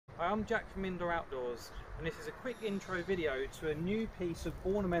Hi, I'm Jack from Indoor Outdoors, and this is a quick intro video to a new piece of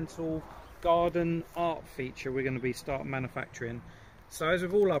ornamental garden art feature we're going to be starting manufacturing. So as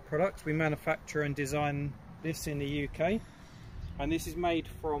with all our products, we manufacture and design this in the UK, and this is made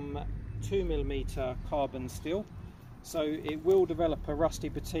from 2mm carbon steel, so it will develop a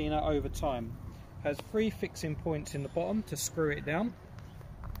rusty patina over time. It has 3 fixing points in the bottom to screw it down,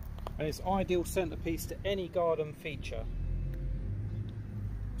 and it's ideal centerpiece to any garden feature.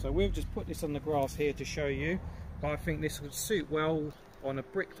 So we've just put this on the grass here to show you, but I think this would suit well on a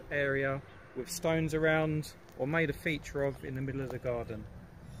bricked area with stones around, or made a feature of in the middle of the garden.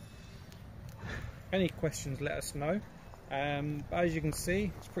 Any questions, let us know. As you can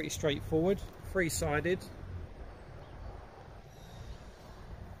see, it's pretty straightforward, 3-sided,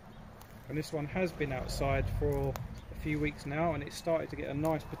 and this one has been outside for a few weeks now, and it's started to get a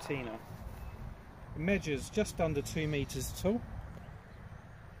nice patina. It measures just under 2 meters tall,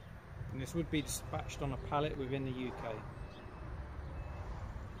 and this would be dispatched on a pallet within the UK.